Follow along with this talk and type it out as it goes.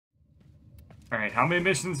Alright, how many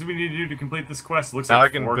missions do we need to do to complete this quest? Looks Now I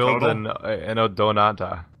like can 4 build total. an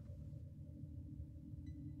Odonata.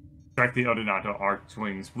 Track the Odonato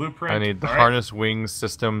Archwing's blueprint. I need the All right. harness, wings,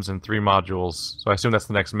 systems, and 3 modules. So I assume that's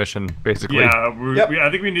the next mission, basically. Yeah, Yep. I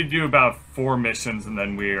think we need to do about 4 missions, and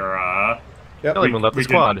then we're Yep. Tell him we left the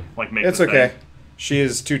squad. Can, like, make It's the okay. thing. She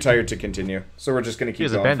is too tired to continue, so we're just gonna keep He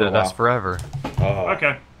has going for a abandoned while. us forever. Oh.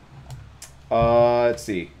 Okay. Let's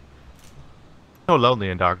see. So lonely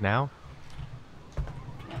and dark now.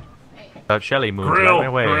 That Shelly moved Grill, right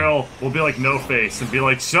away. Grill. We'll be like No Face and be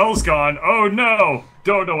like, Shell's gone. Oh no!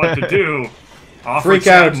 Don't know what to do. Offer Freak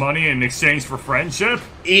Chad out. money in exchange for friendship?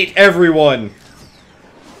 Eat everyone.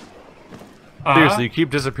 Seriously, you keep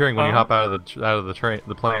disappearing when you hop out of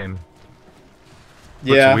the plane.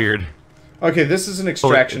 Yeah. It's weird. Okay, this is an It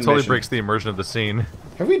extraction totally mission. breaks the immersion of the scene.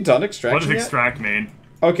 Have we done What extraction does yet? extract mean?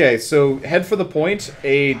 Okay, so head for the point.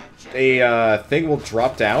 A thing will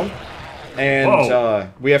drop down, and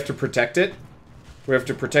we have to protect it. We have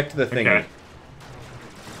to protect the thingy. Okay.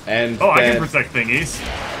 And Oh, I then, can protect thingies.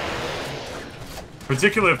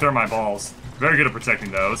 Particularly if they're my balls. Very good at protecting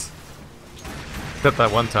those. Except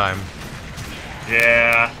that one time.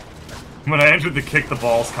 Yeah. When I entered the kick the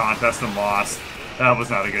balls contest and lost, that was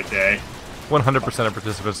not a good day. 100% of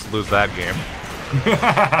participants lose that game.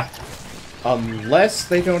 unless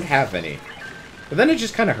they don't have any. But then it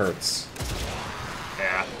just kind of hurts.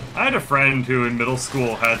 Yeah. I had a friend who in middle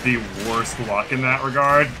school had the worst luck in that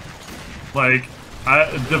regard. Like,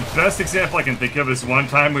 the best example I can think of is one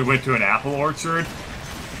time we went to an apple orchard,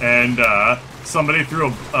 and somebody threw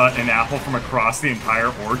an apple from across the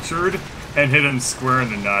entire orchard and hit him square in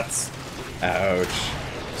the nuts. Ouch.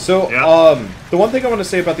 So, Yep. the one thing I want to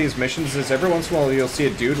say about these missions is every once in a while you'll see a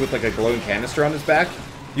dude with like a glowing canister on his back.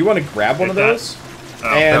 You want to grab one of Hit that. those Oh,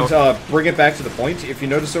 and bring it back to the point. If you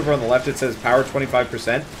notice over on the left it says power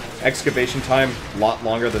 25%, excavation time a lot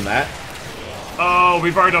longer than that. Oh,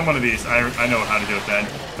 we've already done one of these. I know how to do it then.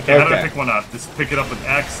 Okay, how do I Okay. pick one up? Just pick it up with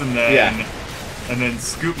X and then Yeah. and then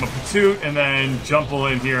scoop my patoot and then jump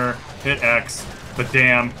in here, hit X. But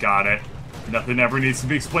damn, got it. Nothing ever needs to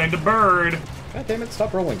be explained to Bird. God damn it,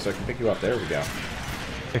 stop rolling so I can pick you up. There we go.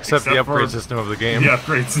 Except the Except upgrade for system of the game. The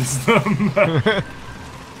upgrade system.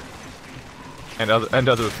 And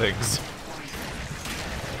other things.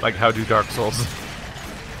 Like how do Dark Souls.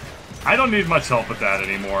 I don't need much help with that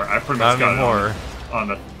anymore. I pretty Not much got anymore.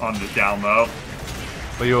 it on the down low.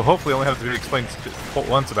 But you'll hopefully only have to be explained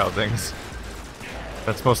once about things.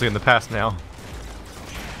 That's mostly in the past now.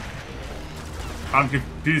 I'm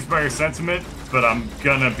confused by your sentiment, but I'm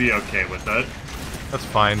gonna be okay with it. That's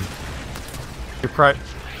fine.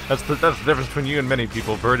 That's the difference between you and many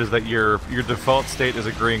people, Bird, is that your default state is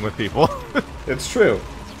agreeing with people. It's true.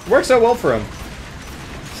 Works out well for him.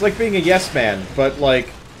 It's like being a yes man, but like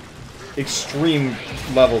extreme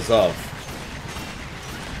levels of.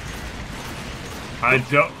 I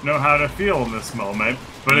don't know how to feel in this moment,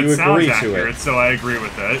 but You it sounds agree to accurate, it. so I agree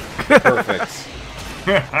with it. Perfect.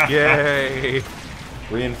 Yay!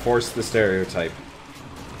 Reinforce the stereotype.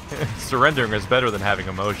 Surrendering is better than having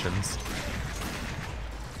emotions.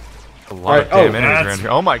 A lot Alright, of damn oh, enemies that's- around here.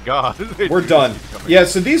 Oh my god! We're done. Yeah,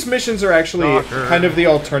 so these missions are actually Stalker. kind of the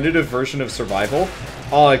alternative version of survival.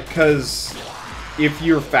 Because if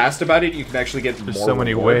you're fast about it, you can actually get There's more so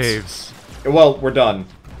many rewards. waves. Well, we're done.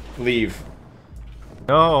 Leave.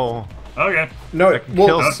 No. Okay. No, can well,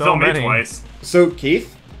 kill Don't so tell me many. twice. so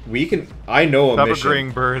Keith, we can... I know a Stop mission.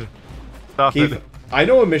 agreeing, Bird. Stop Keith, it. I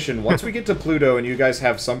know a mission. Once we get to Pluto and you guys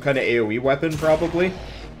have some kind of AoE weapon, probably.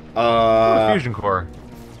 Fusion core.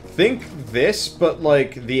 Think this, but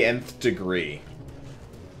like the nth degree.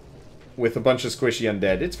 With a bunch of squishy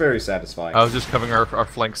undead. It's very satisfying. I was just covering our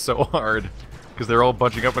flanks so hard. Because they're all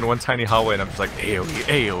bunching up in one tiny hallway, and I'm just like, AoE,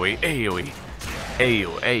 AoE, AoE.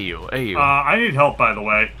 AoE. I need help, by the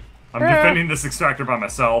way. I'm defending this extractor by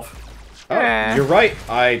myself. Oh, you're right.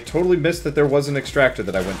 I totally missed that there was an extractor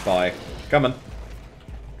that I went by. Coming.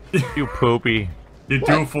 You poopy. You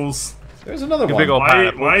doofles. There's another You one. big ol' Why,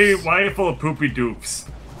 Pat, why, whoops. why are you full of poopy doofs?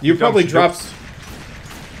 You probably dropped...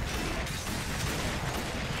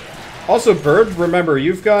 Also, Bird, remember,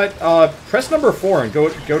 you've got, press number 4 and go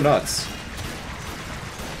nuts.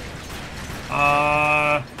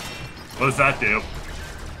 What does that do?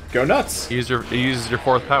 Go nuts. Use your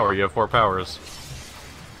fourth power. You have 4 powers.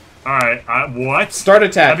 Alright, what? Start I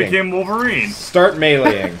attacking. became Wolverine. Start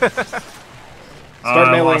meleeing. Start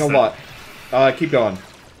I meleeing a lost lot. Keep going.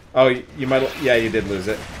 Oh, you might... Yeah, you did lose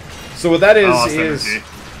it. So what that I lost is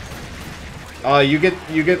energy.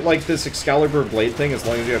 you get like this Excalibur blade thing as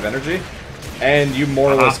long as you have energy, and you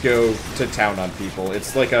more or less go to town on people.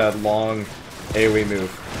 It's like a long AoE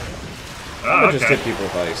move. I'm gonna just okay. hit people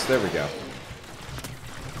with ice. There we go.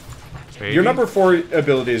 Baby. Your number 4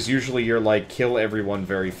 ability is usually your, like, kill everyone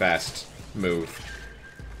very fast move.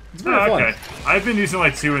 It's very fun. Okay. I've been using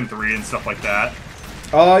like 2 and 3 and stuff like that.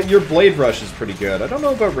 Your Blade Rush is pretty good. I don't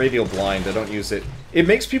know about Radial Blind. I don't use it. It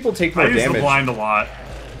makes people take more I use damage. the blind a lot.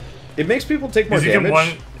 It makes people take more 'Cause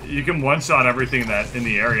damage. You can one-shot everything that in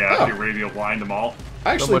the area Oh. after you radial blind them all.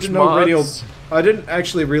 I actually much didn't know mods. Radial... I didn't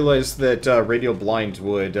actually realize that Radial Blind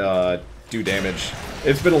would do damage.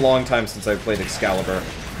 It's been a long time since I played Excalibur.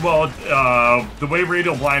 Well, the way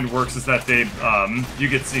radial blind works is that they you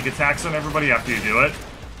get sneak attacks on everybody after you do it.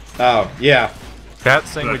 Oh, yeah. That's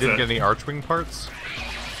saying we That's didn't it. get any Archwing parts?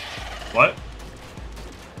 What?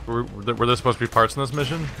 Were there supposed to be parts in this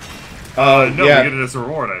mission? No, yeah. we get it as a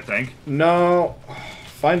reward, I think. No.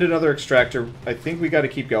 Find another extractor. I think we gotta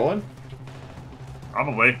keep going.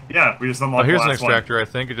 Probably. Yeah, we just Oh, unlocked here's the an last one. extractor, I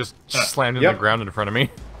think. It just slammed into Yep. the ground in front of me.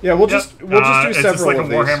 Yeah, we'll Yep. just do several It's just like a of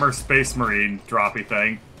these. Warhammer Space Marine droppy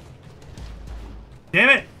thing. Damn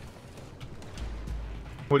it!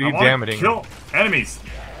 What are you I wanna damaging? kill enemies.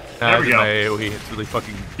 Nah, There we go. my AoE, it's really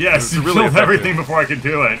fucking... Yes, it's you really killed effective. everything before I could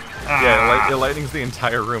do it. Yeah, it lightnings the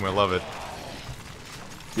entire room. I love it.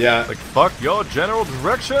 Yeah. Like, fuck your general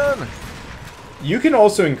direction! You can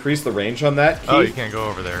also increase the range on that. Oh, Keith. you can't go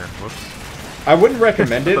over there. Whoops. I wouldn't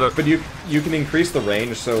recommend it, But, but you can increase the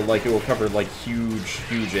range so like it will cover like huge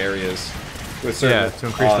areas with certain. Yeah, to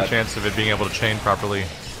increase the chance of it being able to chain properly.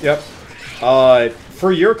 Yep.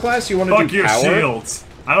 For your class, you want to Fuck do your power. shields.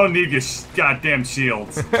 I don't need your goddamn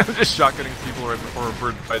shields. Just shotgunning people right before a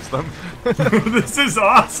bird bites them. This is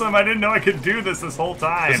awesome. I didn't know I could do this whole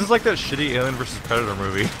time. This is like that shitty Alien vs. Predator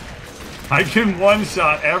movie. I can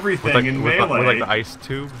one-shot everything in with melee. like the ice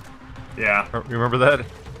tube. Yeah. You remember that?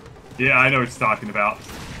 Yeah, I know what you're talking about.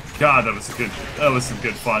 God, that was some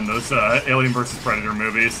good fun. Those Alien vs. Predator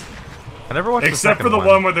movies. I never watched Except the for second the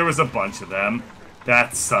one where there was a bunch of them.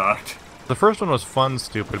 That sucked. The first one was fun,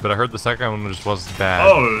 stupid, but I heard the second one just was bad.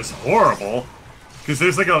 Oh, it was horrible. Because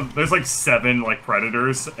there's like 7 like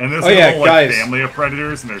predators, and there's Oh, a yeah, whole like guys. family of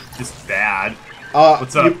predators, and they're just bad.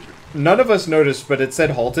 What's up? None of us noticed, but it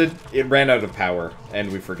said halted. It ran out of power, and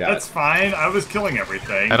we forgot. That's fine. I was killing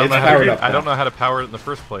everything. I don't It's know powered how up to, I now. don't know how to power it in the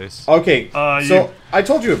first place. Okay, you- so I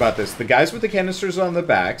told you about this. The guys with the canisters on the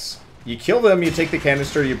backs, you kill them, you take the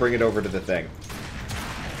canister, you bring it over to the thing.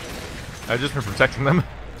 I've just been protecting them.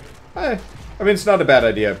 I mean, it's not a bad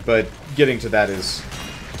idea, but getting to that is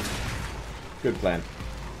good plan.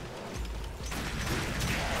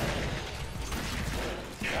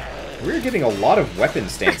 We're getting a lot of weapon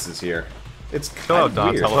stances here. It's Hello, kind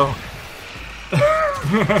of weird.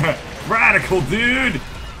 Donatello. Radical, dude!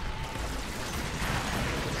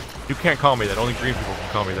 You can't call me that. Only green people can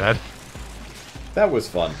call me that. That was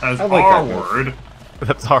fun. As I like our that move. word.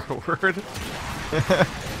 That's our word.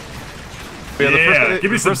 But Yeah,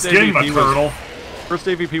 give me some first skin, my AVP turtle. First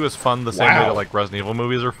AVP was fun the same way Wow. that like Resident Evil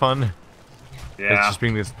movies are fun. Yeah. It's just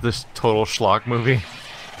being this total schlock movie.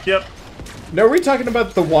 Yep. No, are we talking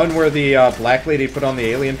about the one where the black lady put on the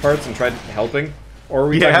alien parts and tried helping? Or are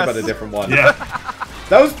we Yes. talking about a different one? Yeah.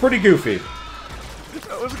 That was pretty goofy.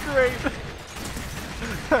 That was great.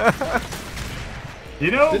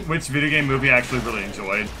 You know which video game movie I actually really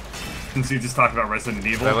enjoyed? Since you just talked about Resident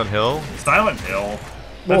Evil. Silent Hill. Silent Hill.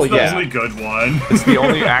 Well, That's the yeah. only good one. It's the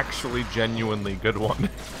only actually genuinely good one.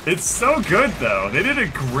 It's so good though. They did a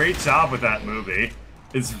great job with that movie.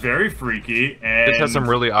 It's very freaky and It has some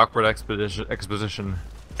really awkward exposition.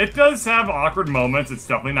 it does have awkward moments. It's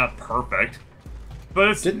definitely not perfect, but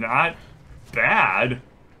it's not bad.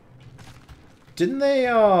 Didn't they,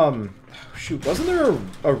 shoot, wasn't there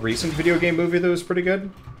a recent video game movie that was pretty good?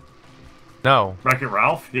 No. Wreck-It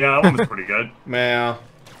Ralph? Yeah, that one was pretty good. Nah,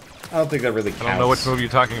 I don't think that really counts. I don't know which movie you're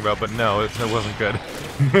talking about, but no, it wasn't good.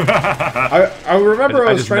 I remember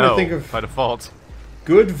I was just trying know to think of by default.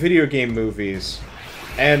 good video game movies,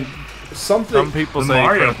 and something... Some people The say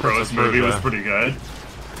Mario Prince Bros of movie was Persia. pretty good.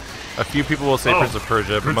 A few people will say Oh, Prince of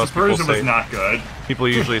Persia, but Prince most of people Persia say was not good. people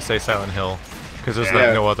usually say Silent Hill because there's Yeah.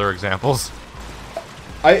 like no other examples.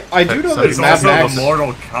 I do know So that There's Mad also Max... the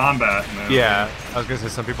Mortal Kombat movie. Yeah, I was gonna say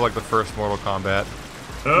some people like the first Mortal Kombat.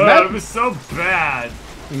 Mad- It was so bad.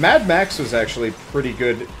 Mad Max was actually pretty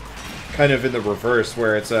good, kind of in the reverse,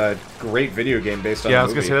 where it's a great video game based on Yeah, a I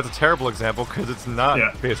was movie. gonna say that's a terrible example because it's not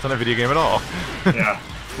Yeah. based on a video game at all. Yeah.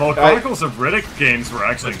 Well, Chronicles of Riddick games were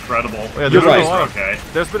actually incredible. Yeah, You're there's right. been a lot of- Okay.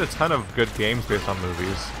 There's been a ton of good games based on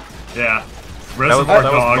movies. Yeah. was- Reservoir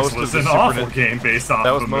that was Dogs most of was the an Super awful Nin- game based off That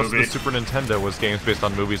of was a most movie. of the Super Nintendo was games based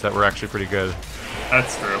on movies that were actually pretty good.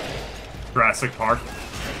 That's true. Jurassic Park.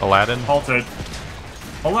 Aladdin. Halted.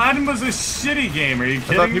 Aladdin was a shitty game. Are you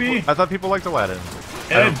kidding me? I thought people liked Aladdin.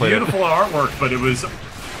 It had beautiful artwork, but it was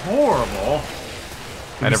horrible.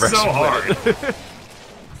 It was so hard.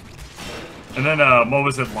 And then, what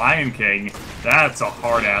was it? Lion King. That's a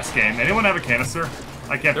hard-ass game. Anyone have a canister?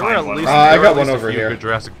 I can't find one. I got one over here. Good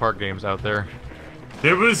Jurassic Park games out there.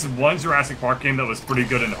 There was one Jurassic Park game that was pretty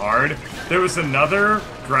good and hard. There was another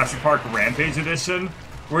Jurassic Park Rampage edition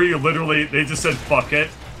where you literally, they just said fuck it,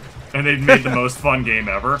 and they made the most fun game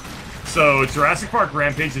ever. So Jurassic Park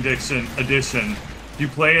Rampage edition, you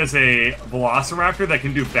play as a velociraptor that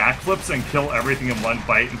can do backflips and kill everything in one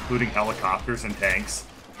bite, including helicopters and tanks.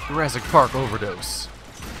 Jurassic Park overdose.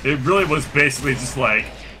 It really was basically just like,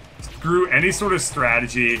 screw any sort of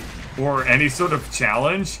strategy or any sort of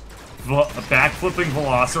challenge, a backflipping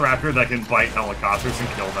velociraptor that can bite helicopters and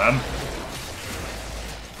kill them.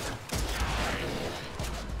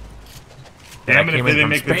 Damn it if they didn't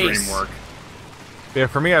make the dream work. Yeah,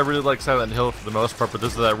 for me, I really like Silent Hill for the most part, but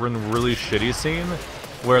this is that really shitty scene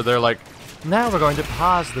where they're like, now we're going to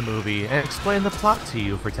pause the movie and explain the plot to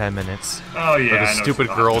you for 10 minutes. Oh yeah, where the stupid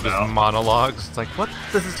girl just monologues. It's like, what?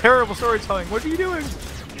 This is terrible storytelling. What are you doing?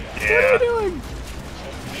 Yeah. What are you doing?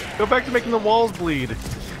 Go back to making the walls bleed.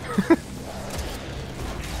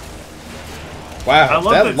 Wow, I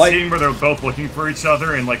love that scene where they're both looking for each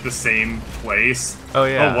other in like the same place. Oh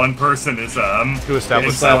yeah. Oh, one person is to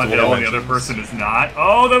establish Silent Hill and the other person is not.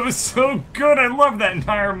 Oh, that was so good. I love that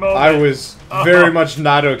entire moment. I was very much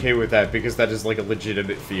not okay with that because that is like a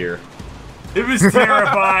legitimate fear. It was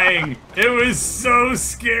terrifying. It was so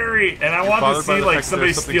scary, and I want to see like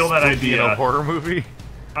somebody steal that idea. In a horror movie.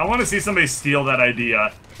 I want to see somebody steal that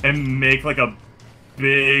idea and make like a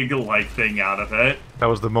big like thing out of it. That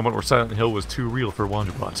was the moment where Silent Hill was too real for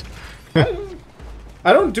Wanderbots.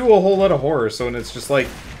 I don't do a whole lot of horror, so when it's just like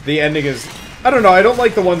the ending is, I don't know. I don't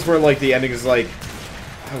like the ones where like the ending is like,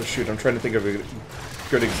 oh shoot, I'm trying to think of a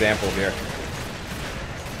good example here.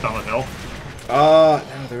 Silent Hill. No,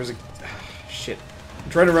 there was a shit. I'm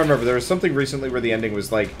trying to remember. There was something recently where the ending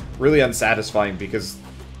was like really unsatisfying because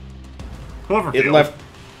Cloverfield. It left.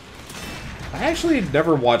 I actually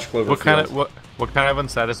never watched Cloverfield. What kind of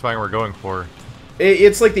unsatisfying we're going for?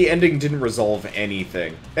 It's like the ending didn't resolve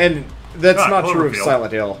anything, and that's not true of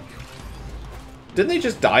Silent Hill. Didn't they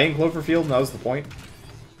just die in Cloverfield? And that was the point.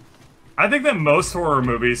 I think that most horror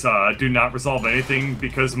movies do not resolve anything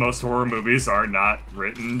because most horror movies are not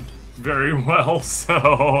written very well.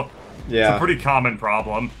 So yeah, it's a pretty common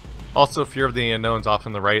problem. Also, fear of the unknown is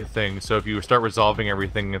often the right thing. So if you start resolving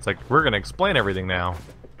everything, it's like we're gonna explain everything now.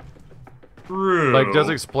 True. Like, does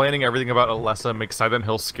explaining everything about Alessa make Silent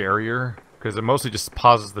Hill scarier? Because it mostly just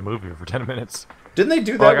pauses the movie for 10 minutes. Didn't they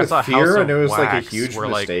do that with Fear, and it was like a huge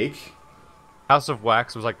mistake? Like, House of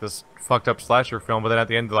Wax was like this fucked up slasher film, but then at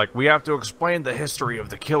the end they're like, we have to explain the history of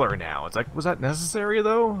the killer now. It's like, was that necessary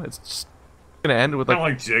though? It's just gonna end with like...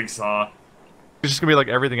 Kind of like Jigsaw. It's just gonna be like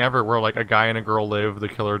everything ever, where like a guy and a girl live, the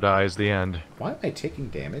killer dies, the end. Why am I taking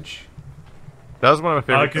damage? That was one of my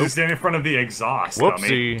favorite... Because you're standing in front of the exhaust,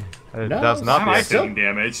 Whoopsie. No, that's not the taking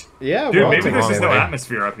damage. Yeah, dude, well, maybe there's just no way.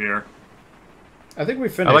 atmosphere up here. I think we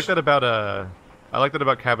finished. I like that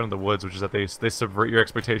about Cabin in the Woods, which is that they subvert your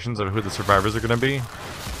expectations of who the survivors are going to be.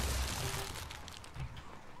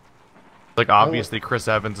 Like, obviously, Chris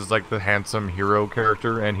Evans is like the handsome hero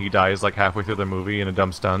character, and he dies like halfway through the movie in a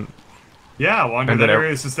dumb stunt. Yeah, Wander, that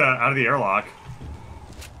area is just out of the airlock.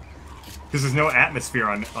 Because there's no atmosphere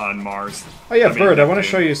on Mars. Oh yeah, Bird, I want to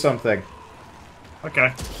show you something.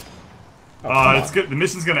 Okay. It's good. The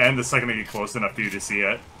mission's gonna end the second I get close enough for you to see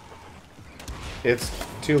it. It's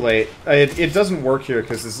too late. It doesn't work here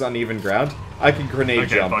because this is uneven ground. I can grenade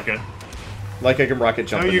jump. Fuck it. Like I can rocket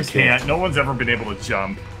jump. No, in you this can't. game. No one's ever been able to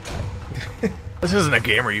jump. This isn't a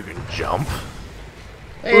game where you can jump.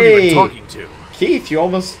 Hey, Who are you even talking to? Keith, you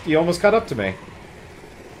almost caught up to me.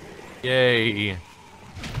 Yay.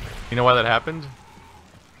 You know why that happened?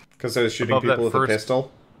 Because I was shooting Above people with first, a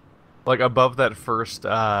pistol? Like, above that first,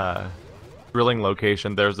 drilling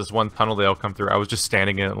location, there's this one tunnel they all come through. I was just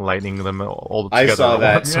standing in it and lightning them all together. I saw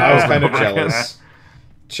that. Once. I was kind of jealous.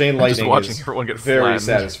 Chain lightning watching is everyone get very flattened.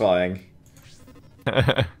 satisfying.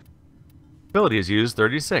 Ability is used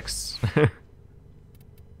 36.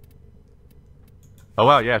 Oh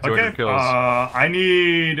wow, yeah, 200 kills. I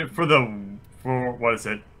need for what is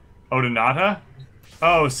it? Odonata?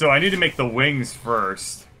 Oh, so I need to make the wings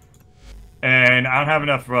first. And I don't have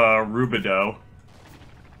enough rubido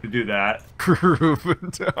to do that.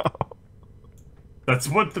 Rubido. That's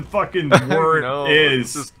what the fucking word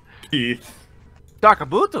is, Keith.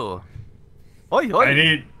 Takabuto. Oi,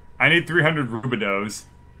 oi. I need 300 rubidos.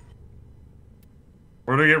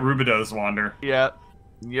 Where do I get rubidos, Wander? Yeah.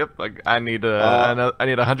 Yep, I need I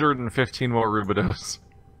need 115 more rubidos.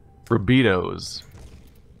 Rubidos.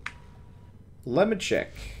 Let me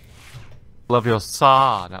check.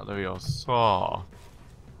 Leviosa, not Leviosa.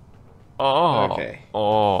 Oh. Okay.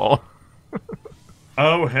 Oh.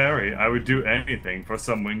 Oh, Harry, I would do anything for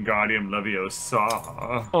some Wingardium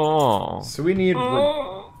Leviosa. Oh. So we need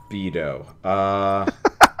Rubido.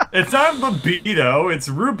 It's not libido, it's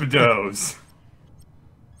rubidos.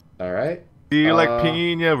 Alright. Do you like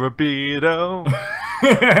Pina Rubido?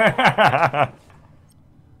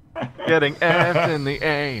 Getting F in the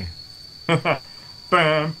A. Bam,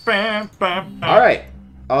 bam, bam, bam. Alright.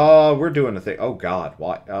 We're doing a thing. Oh god,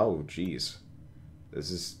 why? Oh jeez.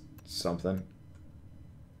 This is something.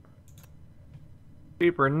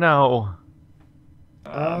 Sweeper, no.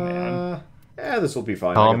 Man. Yeah, this will be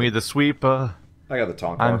fine. Call me the sweeper. I got the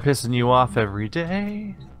tonk I'm bar. pissing you off every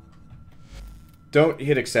day. Don't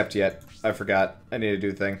hit accept yet. I forgot. I need to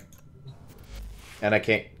do the thing. And I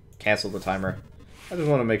can't cancel the timer. I just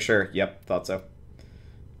want to make sure. Yep, thought so.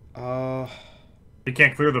 You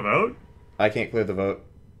can't clear the vote? I can't clear the vote.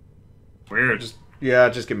 Weird.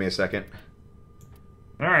 Just give me a second.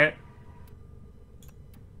 Alright.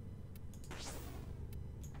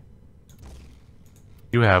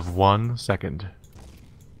 You have 1 second.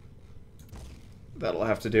 That'll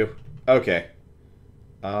have to do. Okay.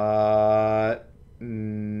 No.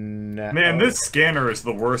 Man, this scanner is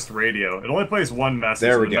the worst radio. It only plays one message.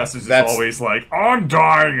 There we and the go. message That's- is always like, I'm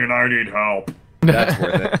dying and I need help. That's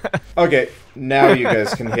worth it. Okay, now you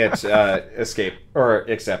guys can hit escape or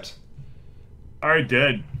accept. Alright,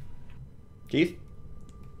 did. Keith?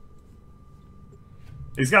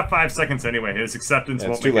 He's got 5 seconds anyway. His acceptance Yeah,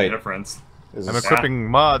 it's won't too make late. a difference. Is I'm this- equipping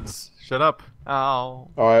mods. Shut up. Ow.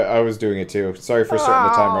 Oh, I was doing it too. Sorry for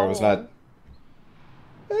starting the timer. I was not.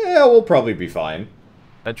 Yeah, we'll probably be fine.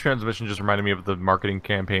 That transmission just reminded me of the marketing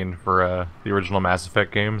campaign for the original Mass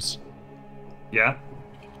Effect games. Yeah?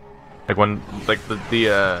 Like when, like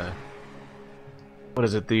the what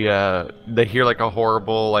is it? They hear like a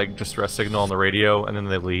horrible like distress signal on the radio, and then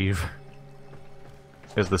they leave.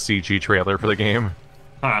 Is the CG trailer for the game?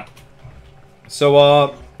 Huh.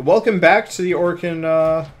 So, welcome back to the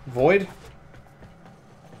Orkin Void.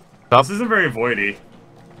 Stop. This isn't very voidy.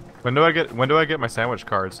 When do I get my sandwich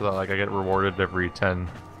card so that like I get rewarded every 10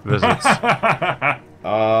 visits? You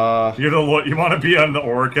want to be on the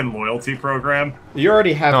Oregon loyalty program? You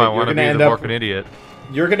already have No, it. I want to be the Orphan Idiot.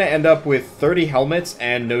 You're gonna end up with 30 helmets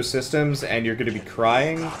and no systems, and you're gonna be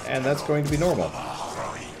crying, and that's going to be normal.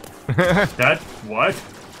 That what?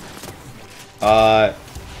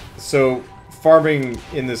 So farming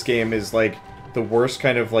in this game is like the worst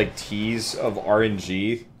kind of like tease of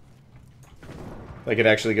RNG. Like it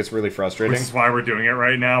actually gets really frustrating. Which is why we're doing it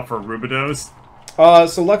right now for Rubidos.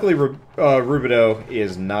 So luckily Rubido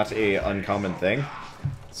is not a uncommon thing.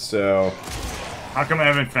 So How come I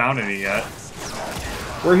haven't found any yet?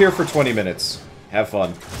 we're here for 20 minutes. Have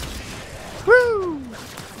fun. Woo!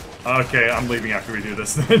 Okay, I'm leaving after we do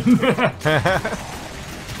this then.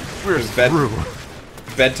 Where's bed? Screw.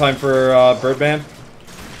 Bedtime for Birdman?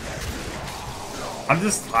 I'm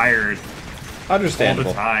just tired all the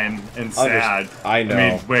Understandable. time and sad. I know.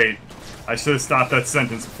 I mean, wait. I should have stopped that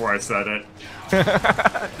sentence before I said it. Just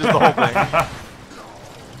the whole thing.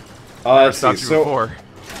 Let's see. Stopped you So before.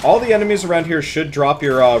 all the enemies around here should drop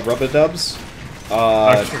your rubber-dubs.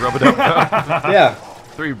 Rub it up. Yeah.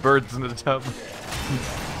 3 birds in a tub.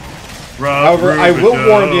 However, I will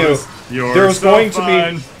warn you, there's so going to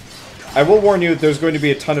fun. be. I will warn you, there's going to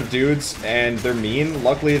be a ton of dudes, and they're mean.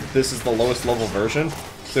 Luckily, this is the lowest level version,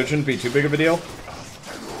 so it shouldn't be too big of a deal.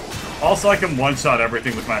 Also, I can one-shot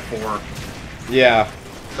everything with my 4. Yeah.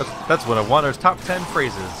 That's one of Wander's top 10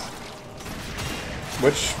 phrases.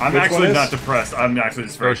 Which I'm which actually one is? not depressed. I'm actually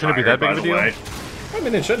just very shouldn't it be tired, that big by of a the deal? way. I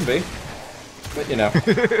mean, it shouldn't be. But, you know.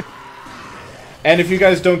 And if you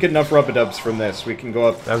guys don't get enough rub-a-dubs from this, we can go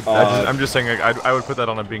up... I'm just saying, like, I would put that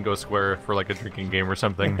on a bingo square for like a drinking game or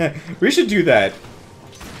something. we should do that.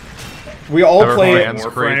 We all Have our play... fans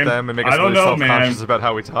create Warframe? them and make us I don't really know, man. self-conscious about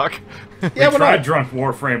how we talk. Yeah, We but tried not... drunk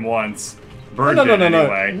Warframe once. Bird No, did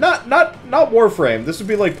anyway. not Warframe. This would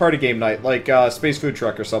be like party game night, like Space Food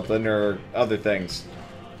Truck or something, or other things.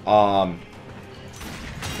 But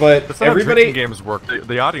That's not how everybody... drinking games work.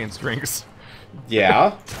 The audience drinks.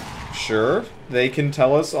 Yeah, sure. They can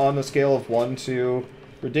tell us on a scale of 1 to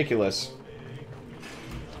ridiculous.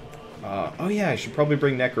 Oh yeah, I should probably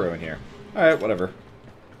bring Necro in here. Alright, whatever.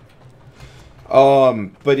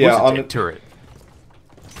 But yeah, What's a on tank turret?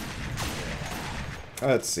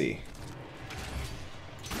 let's see.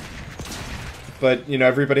 But, you know,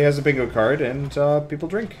 everybody has a bingo card, and people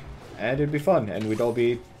drink. and it'd be fun, and we'd all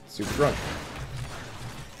be super drunk.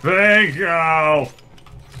 Bingo!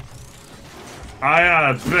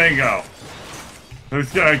 Bingo.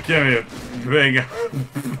 Who's gonna give me a bingo?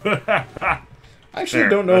 I actually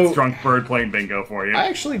don't know. That's Drunk Bird playing bingo for you. I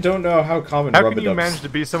actually don't know how common How rub can you manage to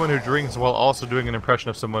be someone who drinks while also doing an impression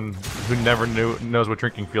of someone who never knows what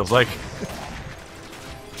drinking feels like?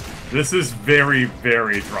 This is very,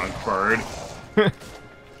 very Drunk Bird.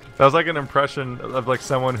 That was like an impression of like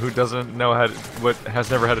someone who doesn't know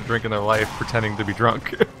has never had a drink in their life, pretending to be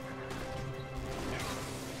drunk.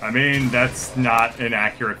 I mean, that's not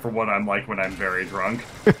inaccurate for what I'm like when I'm very drunk.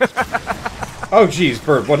 Oh, geez,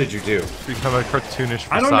 Bird, what did you do? Become a cartoonish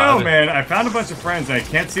facade. I don't know, man. I found a bunch of friends and I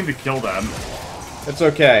can't seem to kill them. It's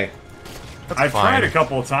okay. I've tried a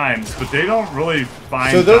couple of times, but they don't really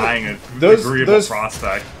find So dying an agreeable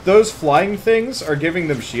prospect. Those flying things are giving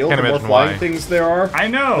them shield. The more flying things there are, I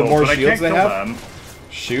know, the more but shields I can't they kill have. them.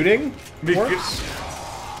 Shooting works?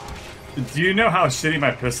 Do you know how shitty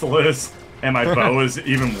my pistol is? And my bow is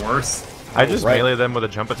even worse? I just melee them with a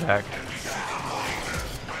jump attack.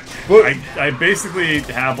 I basically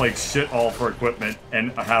have like shit all for equipment,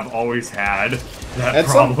 and I have always had that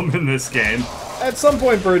problem in this game. At some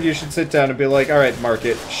point, Bird, you should sit down and be like, alright,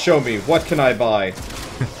 Market, show me, what can I buy?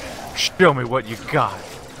 Show me what you got.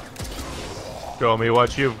 Show me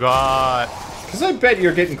what you've got. Because I bet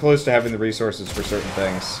you're getting close to having the resources for certain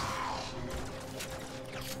things.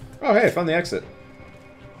 Oh, hey, I found the exit.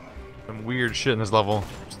 Some weird shit in this level.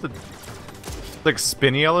 Just like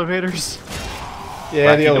spinny elevators.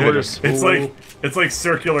 Yeah, the elevators. It's like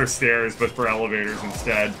circular stairs, but for elevators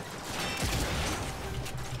instead.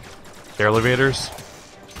 Elevators.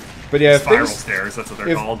 But yeah, spiral stairs. That's what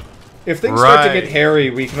they're called. If things start to get hairy,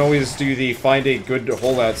 we can always do the find a good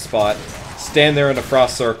holdout spot, stand there in a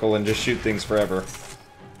frost circle, and just shoot things forever.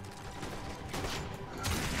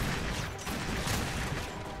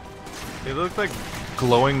 They look like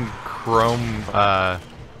glowing chrome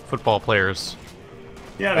football players.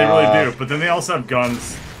 Yeah, they really do. But then they also have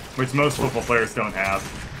guns, which most football players don't have.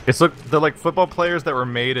 They're like football players that were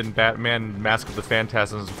made in Batman: Mask of the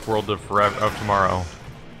Phantasms World of Tomorrow.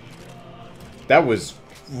 That was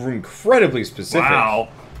incredibly specific. Wow,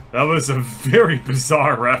 that was a very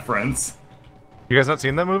bizarre reference. You guys not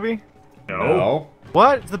seen that movie? No.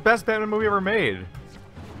 What? It's the best Batman movie ever made.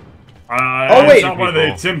 Oh wait, not one of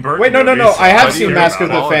the Tim Burton wait, no. I have seen Mask of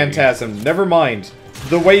the quality. Phantasm. Never mind.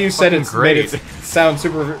 The way you said it made it sound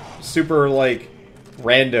super like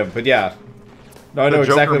random. But yeah, no, I know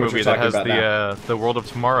exactly what you're talking about now. The World of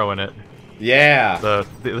Tomorrow in it. Yeah.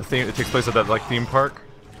 The theme it takes place at that like theme park.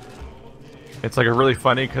 It's like a really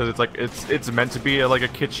funny because it's like it's meant to be like a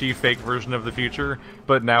kitschy fake version of the future,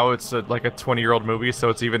 but now it's like a 20-year-old movie, so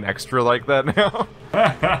it's even extra like that now.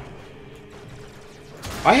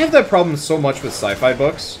 I have that problem so much with sci-fi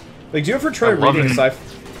books. Like, do you ever try reading a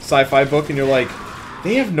sci-fi book and you're like,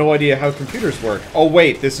 they have no idea how computers work? Oh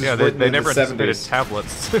wait, this is written they in never the anticipated 70s.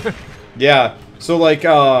 tablets. Yeah. So like,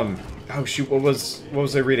 oh shoot, what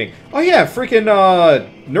was I reading? Oh yeah, freaking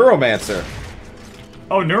Neuromancer.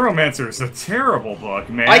 Oh, Neuromancer is a terrible book,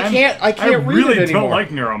 man. I can't read it anymore. I really don't like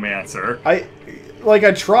Neuromancer.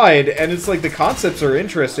 I tried, and it's like the concepts are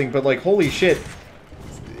interesting, but like, holy shit.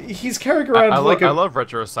 He's carrying around I love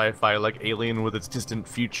retro sci-fi, like Alien with its distant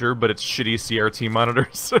future, but it's shitty CRT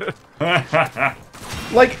monitors.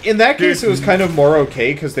 Like, in that case, it was kind of more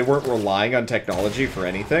okay, because they weren't relying on technology for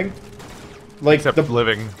anything. Like, except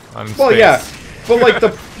living on space. Well, yeah, but like,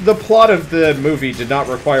 the plot of the movie did not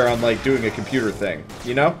require on, like, doing a computer thing,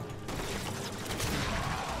 you know?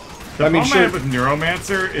 The problem I have with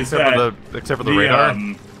Neuromancer is except for the radar.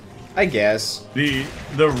 I guess. The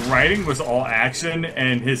writing was all action,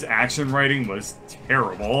 and his action writing was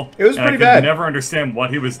terrible. It was pretty bad. I could never understand what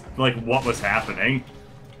he was what was happening.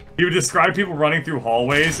 He would describe people running through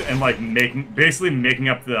hallways and like basically making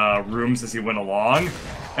up the rooms as he went along.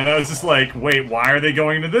 And I was just like, wait, why are they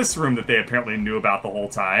going to this room that they apparently knew about the whole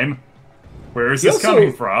time? Where is this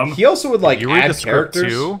coming from? He also would like you read add the script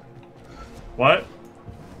characters. Too? What?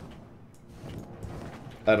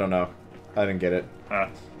 I don't know. I didn't get it.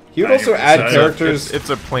 He would also add characters. It's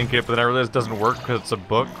a Plinkett, but then I realized it doesn't work because it's a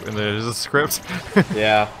book and it is a script.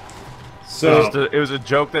 Yeah. So it was a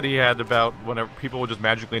joke that he had about whenever people would just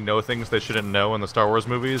magically know things they shouldn't know in the Star Wars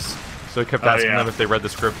movies. So he kept asking them if they read the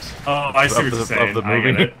script. Oh, I see what you're saying. Of the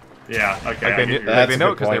movie. Yeah. Okay. Like they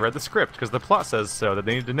know because they read the script because the plot says so. That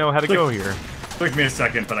they need to know how to go here. Took me a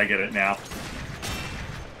second, but I get it now.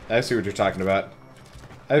 I see what you're talking about.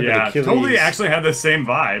 Totally actually had the same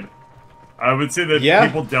vibe. I would say that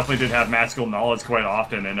people definitely did have magical knowledge quite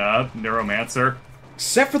often in Neuromancer.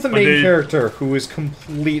 Except for the main character, who is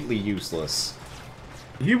completely useless.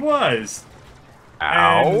 He was.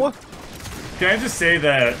 Ow. And can I just say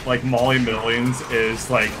that, like, Molly Millions is,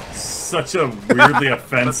 like, such a weirdly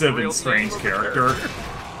offensive and strange character.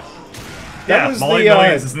 Yeah, Molly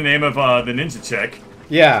Millions is the name of the ninja chick.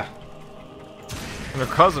 Yeah. And their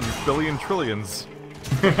cousin, Billion Trillions.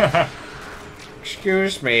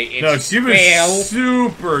 Excuse me, it's No, she was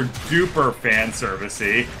super duper fan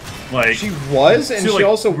servicey. Like she was, and she like,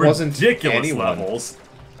 also wasn't ridiculous anyone. levels.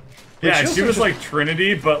 But Yeah, she was just... like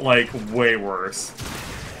Trinity, but like way worse.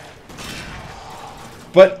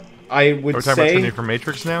 But I would Are we talking say about Trinity from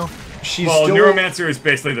Matrix now? She's well, still... Neuromancer is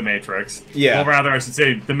basically the Matrix. Yeah. Well, rather, I should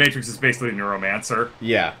say the Matrix is basically Neuromancer.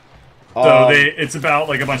 Yeah. So it's about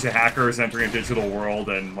like a bunch of hackers entering a digital world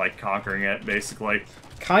and like conquering it, basically.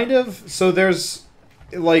 Kind of. So there's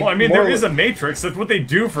like. Well, I mean, there is a Matrix. That's what they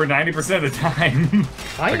do for 90% of the time.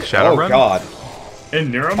 Like Shadowrun? Oh God.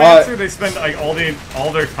 In Neuromancer, they spend like all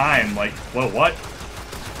their time like, well, what?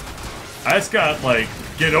 I just got like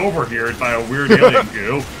get over here by a weird alien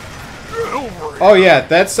goo. Oh yeah,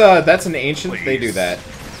 that's an ancient. Please. They do that.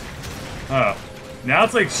 Oh, now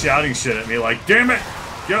it's like shouting shit at me, like, damn it,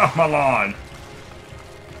 get off my lawn.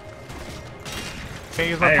 Can't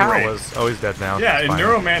use my power was. Oh, he's dead now. Yeah, in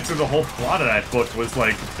Neuromancer, the whole plot of that book was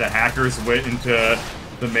like the hackers went into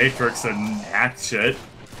the Matrix and hacked shit.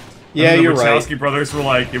 Yeah, you're right. The Wachowski brothers were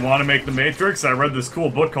like, you want to make the Matrix? I read this cool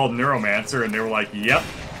book called Neuromancer, and they were like, yep.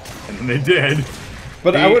 And then they did.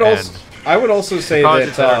 But I would also say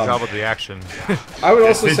that job with the action. I would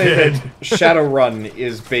also say that Shadowrun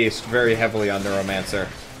is based very heavily on Neuromancer.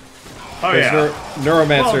 Oh yeah,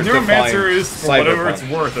 Neuromancer is, for whatever it's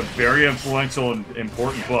worth, a very influential and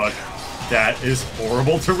important book that is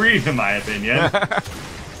horrible to read, in my opinion.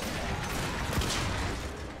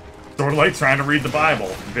 Sort of like trying to read the Bible.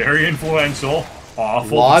 Very influential,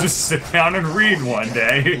 awful. Just sit down and read one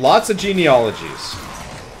day. Lots of genealogies.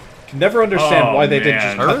 Can never understand why they didn't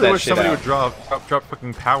just cut that shit out. I really wish somebody would drop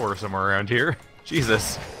fucking power somewhere around here.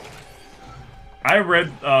 Jesus. I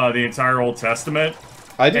read the entire Old Testament.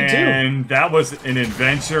 I did too. And that was an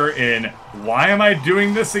adventure in why am I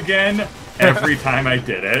doing this again every time I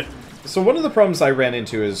did it. So one of the problems I ran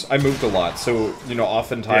into is I moved a lot. So, you know,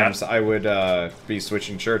 oftentimes I would be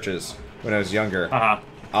switching churches when I was younger.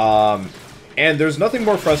 And there's nothing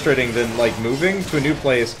more frustrating than, like, moving to a new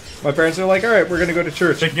place. My parents are like, alright, we're gonna go to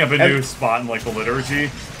church. Picking up a new spot in, like, the liturgy?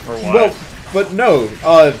 Or what? Well, but no,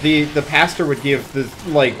 the pastor would give,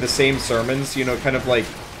 the same sermons, you know, kind of like,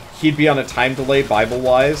 he'd be on a time delay,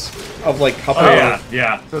 Bible-wise, of, like, couple of...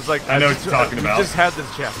 Yeah. So it's like, I know what you're talking about. You just had this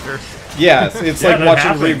chapter. Yeah, it's like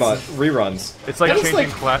watching reruns. It's like it's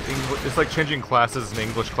like changing classes in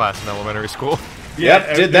English class in elementary school.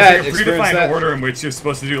 Yep, did that. There's a predefined order in which you're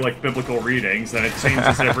supposed to do like biblical readings, and it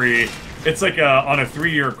changes every. It's like on a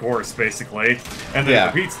 3-year course basically, and then it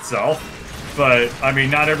repeats itself. But I mean,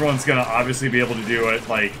 not everyone's gonna obviously be able to do it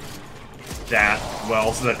like that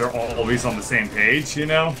well, so that they're always on the same page. You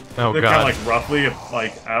know, they're kind of like roughly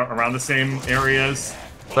like around the same areas.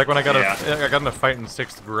 It's like when I got in a fight in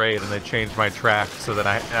 6th grade, and they changed my track so that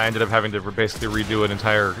I ended up having to basically redo an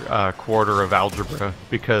entire quarter of algebra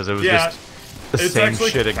because it was just the same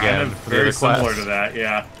shit again. Kind of very similar to that,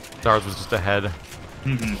 yeah. Ours was just ahead.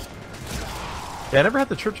 Yeah, I never had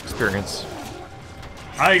the church experience.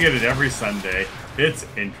 I get it every Sunday. It's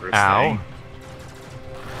interesting. Ow.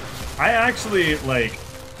 I actually, like,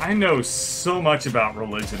 I know so much about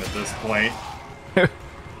religion at this point.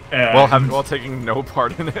 While taking no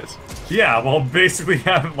part in it. Yeah, well, basically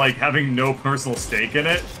having no personal stake in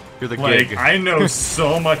it. You're the gig. I know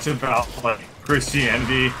so much about like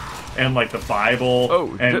Christianity and like the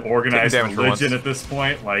Bible and organized religion at this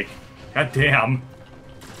point. Like, goddamn.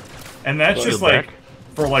 And that's just like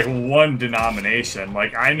for like one denomination.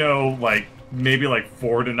 Like I know like maybe like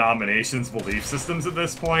 4 denominations' belief systems at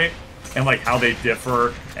this point, and like how they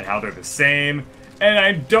differ and how they're the same. And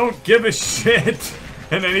I don't give a shit.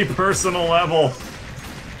 At any personal level.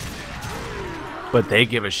 But they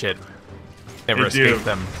give a shit. Never escape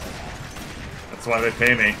them. That's why they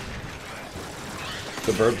pay me.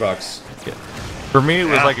 The bird bucks. Yeah. For me, it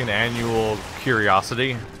was like an annual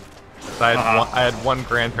curiosity. So I had one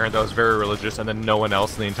grandparent that was very religious, and then no one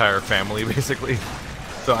else in the entire family, basically.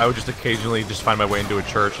 So I would just occasionally just find my way into a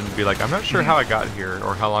church and be like, I'm not sure how I got here,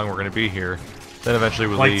 or how long we're going to be here. Then eventually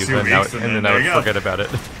we'd leave, and then I would forget about it.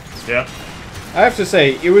 Yep. I have to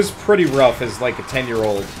say, it was pretty rough as like a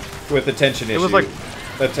 10-year-old with attention issues. It was like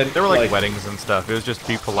there were like weddings and stuff. It was just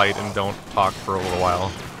be polite and don't talk for a little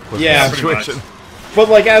while. Yeah, situation. But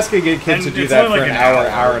like asking a kid to do that for an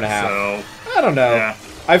hour and a half. So, I don't know. Yeah.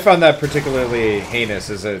 I found that particularly heinous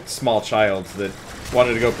as a small child that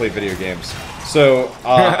wanted to go play video games. So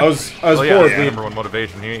I was well, bored. Yeah, number one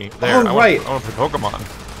motivation. There. Oh, right. I want to play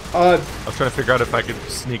Pokemon. I was trying to figure out if I could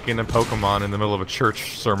sneak in a Pokemon in the middle of a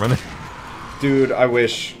church sermon. Dude, I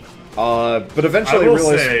wish. But eventually I will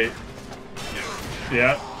realized. say,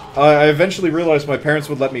 yeah. I eventually realized my parents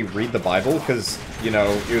would let me read the Bible because, you know,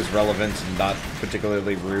 it was relevant and not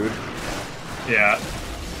particularly rude. Yeah.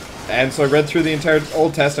 And so I read through the entire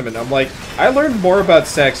Old Testament. I'm like, I learned more about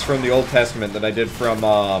sex from the Old Testament than I did from,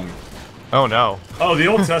 Oh, no. Oh, the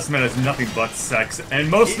Old Testament has nothing but sex, and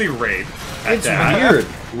mostly rape. It's weird.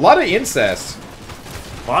 A lot of incest.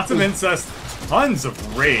 Lots of incest, tons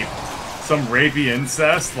of rape. Some rapey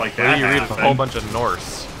incest, like that You read a happened. whole bunch of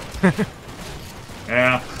Norse.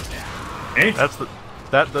 Yeah. Ain't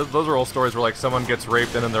Those are all stories where like someone gets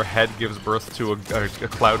raped and then their head gives birth to a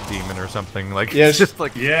cloud demon or something. Like Yeah, it's just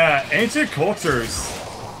like yeah, ancient cultures.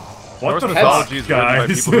 What Norse the mythology fuck, is written by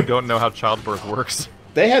guys? people who don't know how childbirth works.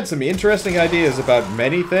 They had some interesting ideas about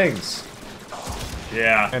many things.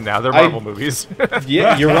 Yeah. And now they're Marvel movies.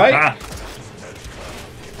 Yeah, you're right.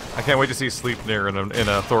 I can't wait to see Sleipnir in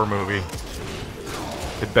a Thor movie.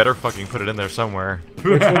 It better fucking put it in there somewhere.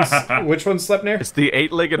 Which one's Sleipnir? It's the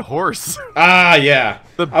 8-legged horse. Ah, yeah.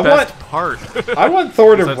 The best part. I want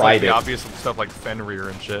Thor to Besides, ride like, it. the obvious stuff like Fenrir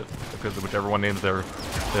and shit, because whichever one names their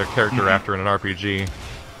character after in an RPG.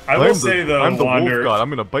 I will say though, I'm the Wander, wolf god. I'm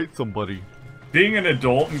gonna bite somebody. being an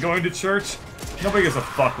adult and going to church, nobody gives a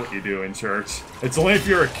fuck what you do in church. It's only if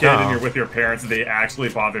you're a kid and you're with your parents that they actually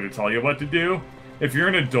bother to tell you what to do. If you're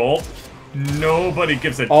an adult, nobody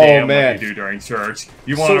gives a damn man. what you do during church.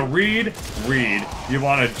 You want to read? Read. You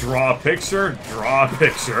want to draw a picture? Draw a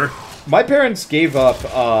picture. My parents gave up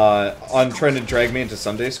on trying to drag me into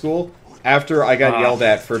Sunday school after I got yelled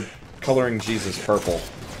at for coloring Jesus purple.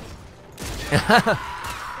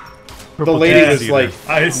 The lady was like...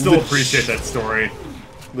 I still appreciate that story.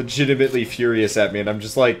 Legitimately furious at me, and I'm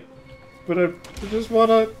just like, but I just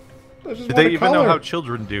wanna... Do they even know how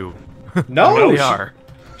children do? No, they are.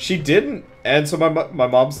 She didn't, and so my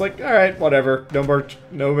mom's like, all right, whatever, no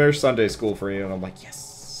more Sunday school for you, and I'm like,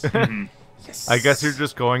 yes, yes. I guess you're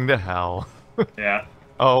just going to hell. Yeah.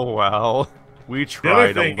 Oh well, we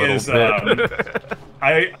tried a little bit.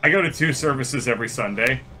 I go to 2 services every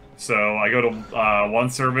Sunday, so I go to one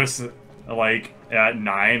service like at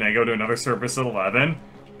 9, I go to another service at 11,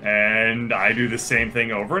 and I do the same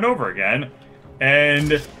thing over and over again,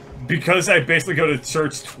 and because I basically go to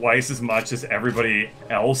church twice as much as everybody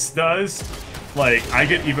else does, like, I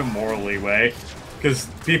get even more leeway. Because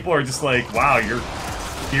people are just like, wow, you're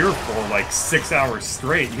here for, like, 6 hours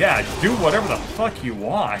straight. Yeah, do whatever the fuck you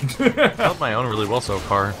want. I held my own really well so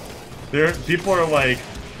far. People are like,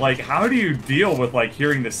 how do you deal with, like,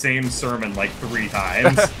 hearing the same sermon, like, 3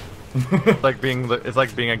 times? It's like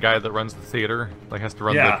being a guy that runs the theater, like has to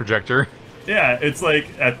run the projector. Yeah, it's like,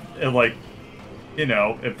 you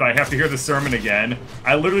know, if I have to hear the sermon again,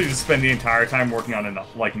 I literally just spend the entire time working on,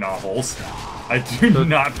 like, novels. I do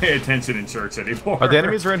not pay attention in church anymore. Are the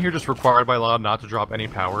enemies around here just required by law not to drop any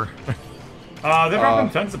power? They're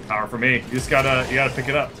dropping tons of power for me. You gotta pick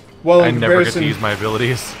it up. Well, I never get to use my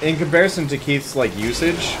abilities. In comparison to Keith's, like,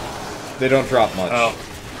 usage, they don't drop much. Oh,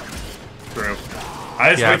 true.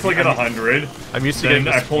 I just wait till I get 100. I'm used to then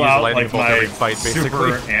getting I pull out, like, my every fight, basically.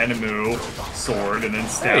 super animu sword and then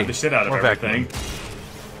stab the shit out of everything.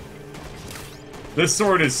 This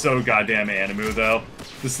sword is so goddamn animu, though.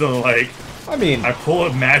 Just the, like... I mean... I pull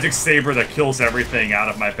a magic saber that kills everything out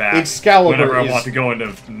of my back Excalibur whenever I want to go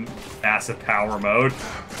into massive power mode.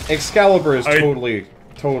 Excalibur is totally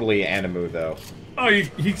animu, though. Oh,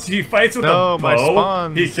 he fights with a bow. My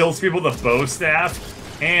spawns. He kills people with a bow staff.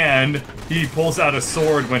 And he pulls out a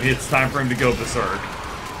sword when it's time for him to go berserk.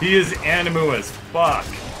 He is animu as fuck.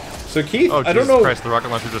 So Keith, I don't know... Christ, the rocket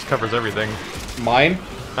launcher just covers everything. Mine?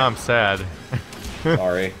 I'm sad.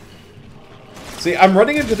 Sorry. See, I'm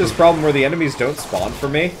running into this problem where the enemies don't spawn for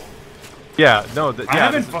me. Yeah, no, this room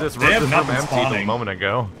nothing emptied spawning. a moment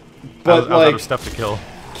ago. But, I was like... out of stuff to kill.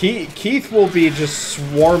 Keith will be just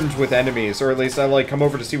swarmed with enemies, or at least I, like, come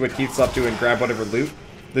over to see what Keith's up to and grab whatever loot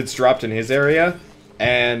that's dropped in his area.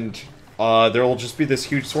 And there will just be this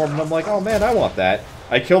huge swarm, and I'm like, oh man, I want that.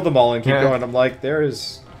 I kill them all and keep going. I'm like, there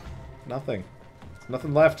is nothing.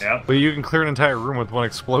 Nothing left. Yep. But you can clear an entire room with one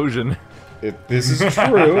explosion. This is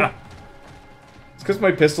true. It's because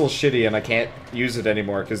my pistol's shitty and I can't use it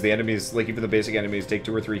anymore because the enemies, like even the basic enemies, take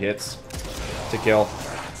 2 or 3 hits to kill.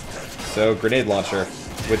 So, grenade launcher,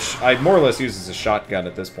 which I more or less use as a shotgun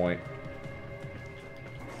at this point.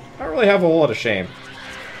 I don't really have a whole lot of shame.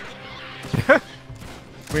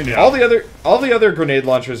 We know. All the other grenade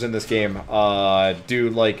launchers in this game do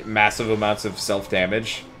like massive amounts of self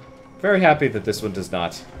damage. Very happy that this one does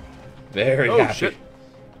not. Very happy. Shit.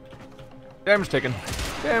 Damage taken.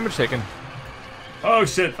 Damage taken. Oh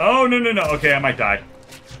shit. Oh no. Okay, I might die.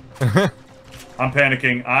 I'm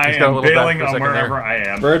panicking. I got a am little bailing back for a on second wherever there. I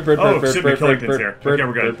am. Bird, shit, the Killington's here. Okay,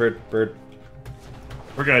 we're good. Bird.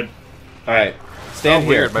 We're good. Alright. Stand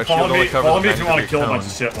here. Weird. My shield only covers Follow me a if you want to 90-degree kill a cone. bunch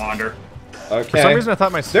of shit, Wander. Okay. For some reason, I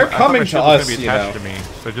thought my They're I thought coming my to shield was us, gonna be you attached know. to me,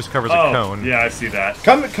 so it just covers a Oh, cone. yeah, I see that.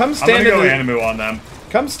 Come I'm stand gonna in go the Animu on them.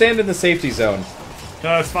 Come stand in the safety zone.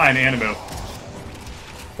 No, it's fine, Animu.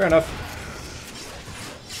 Fair enough.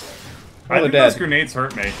 I they're think dead. those grenades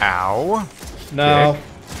hurt me. Ow. No.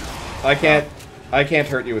 I can't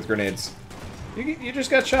hurt you with grenades. You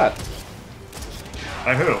just got shot.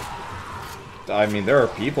 By who? I mean, there are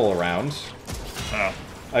people around. Oh.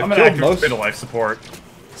 I've I'm gonna killed activate most. bit of life support.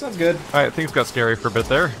 Sounds good. Alright, things got scary for a bit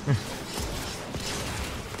there.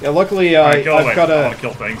 Yeah, luckily Alright, kill I've away. got I a. want to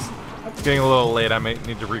kill things. Getting a little late, I might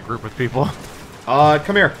need to regroup with people.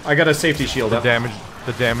 Come here. I got a safety shield up.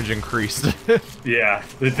 The damage increased. Yeah,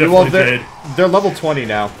 they definitely did. They're level 20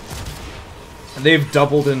 now. They've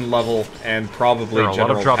doubled in level and probably There are a lot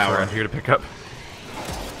general of drops power. around here to pick up.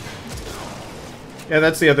 Yeah,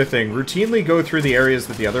 that's the other thing. Routinely go through the areas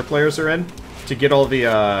that the other players are in to get all the,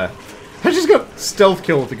 I just got stealth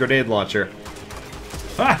kill with the grenade launcher.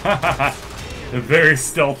 A very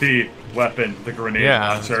stealthy weapon, the grenade Yeah,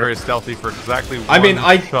 launcher. it's very stealthy for exactly one I mean,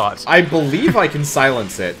 shot. I believe I can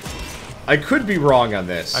silence it. I could be wrong on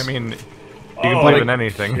this. I mean, you can believe in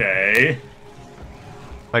anything. Okay.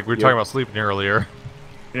 Like we were talking about sleeping earlier.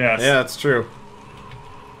 Yes. Yeah, that's true.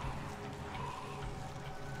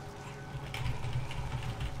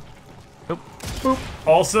 Nope. Boop.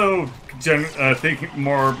 Also, think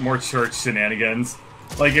more church shenanigans.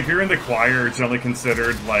 Like, if you're in the choir, you're generally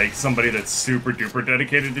considered, like, somebody that's super duper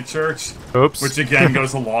dedicated to church. Oops. Which, again,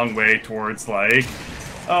 goes a long way towards, like,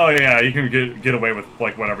 oh, yeah, you can get away with,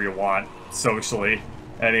 like, whatever you want, socially.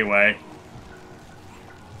 Anyway.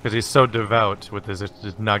 Because he's so devout with his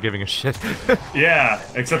just not giving a shit. Yeah,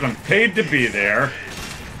 except I'm paid to be there.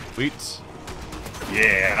 Sweet.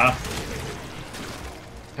 Yeah.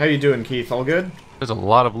 How you doing, Keith? All good? There's a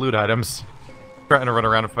lot of loot items. Trying to run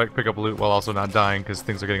around and pick up loot while also not dying because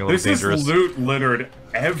things are getting a little dangerous. This is loot littered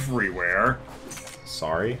everywhere.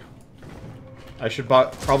 Sorry. I should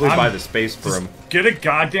probably buy the space broom. Get a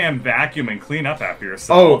goddamn vacuum and clean up after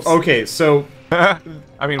yourselves. Oh, okay, so... I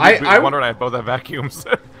mean, Wonder and I both have vacuums.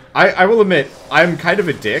 I will admit, I'm kind of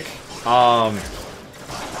a dick. Oh,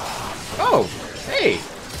 hey!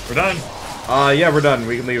 We're done. Yeah, we're done.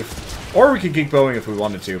 We can leave. Or we could geek Boeing if we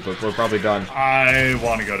wanted to, but we're probably done. I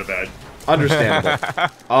want to go to bed. Understandable.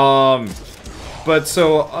 But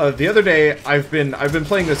so the other day I've been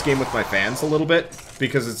playing this game with my fans a little bit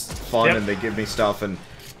because it's fun and they give me stuff, and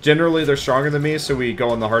generally they're stronger than me, so we go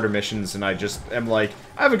on the harder missions, and I just am like,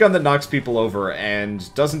 I have a gun that knocks people over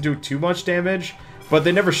and doesn't do too much damage, but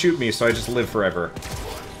they never shoot me, so I just live forever.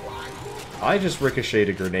 I just ricocheted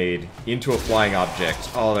a grenade into a flying object.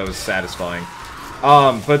 Oh, that was satisfying.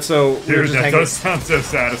 But so Dude, that does sound so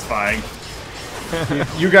satisfying.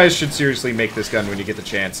 You guys should seriously make this gun when you get the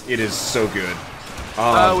chance. It is so good.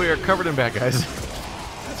 We are covered in bad guys.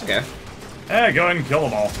 That's okay. Eh, go ahead and kill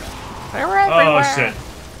them all. They're everywhere. Oh, shit.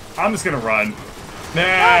 I'm just gonna run. Nah,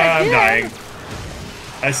 I'm dying.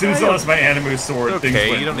 As soon as I lost my Animu sword, Okay,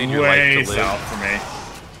 things you don't went need your life way to live. south for me.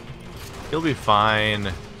 You'll be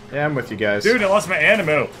fine. Yeah, I'm with you guys. Dude, I lost my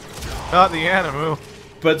Animu. Not the Animu.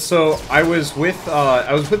 But so I was with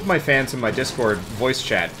my fans in my Discord voice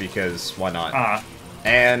chat because why not?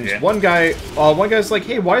 And yeah. one guy's like,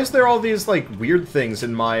 "Hey, why is there all these like weird things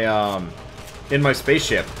in my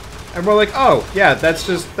spaceship?" And we're like, "Oh, yeah, that's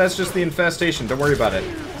just the infestation. Don't worry about it."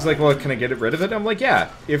 He's like, "Well, can I get rid of it?" I'm like, "Yeah.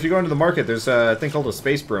 If you go into the market, there's a thing called a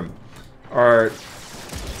space broom, or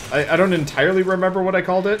I don't entirely remember what I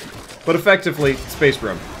called it, but effectively space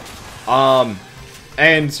broom."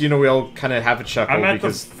 And, you know, we all kind of have a chuckle I'm at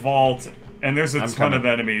because... the vault, and there's a ton coming. of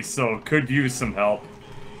enemies, so could use some help.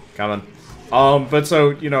 Coming. But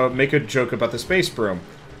so, you know, make a joke about the space broom.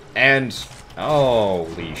 And,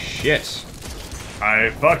 holy shit.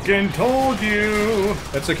 I fucking told you!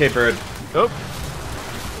 That's okay, Bird. Oh.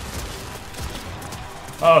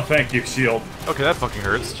 Oh, thank you, shield. Okay, that fucking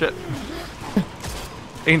hurts. Shit.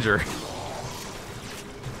 Danger.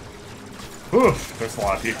 Oof, there's a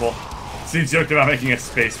lot of people. So you joked about making a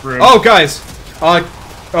space broom. Oh, guys!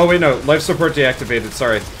 Oh, wait, no. Life support deactivated.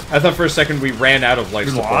 Sorry. I thought for a second we ran out of life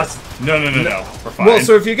You're support. lost? No. We're fine. Well,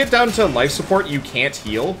 so if you get down to life support, you can't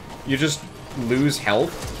heal. You just lose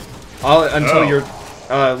health.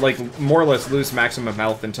 like, more or less lose maximum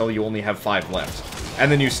health until you only have 5 left.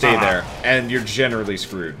 And then you stay there, and you're generally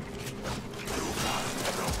screwed.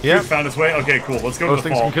 Yeah. Found his way? Okay, cool. Let's go to the Those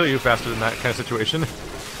things can kill you faster than that kind of situation.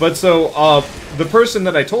 But so, the person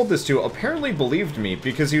that I told this to apparently believed me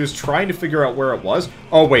because he was trying to figure out where it was.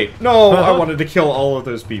 Oh, wait. No, I wanted to kill all of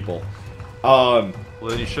those people. Well,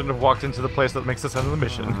 then you shouldn't have walked into the place that makes us end of the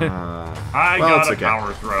mission. I got a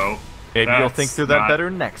power throw. Maybe you'll think through that better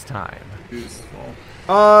next time. Useful.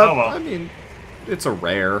 Oh, well. I mean, it's a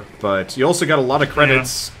rare, but you also got a lot of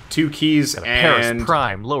credits, 2 keys, and Paris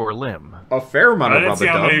Prime lower limb. A fair amount of rubber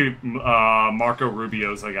dub. I didn't see how many Marco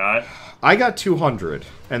Rubios I got. I got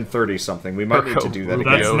 230 something. We might need to do that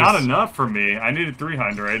again. That's not enough for me. I needed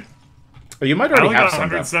 300. Oh, you might already have some.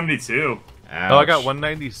 172. Oh, I got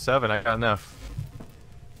 197. I got enough.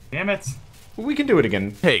 Damn it. We can do it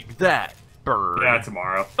again. Take that, bird. Yeah,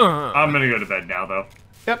 tomorrow. I'm gonna go to bed now, though.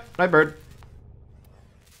 Yep, night, bird.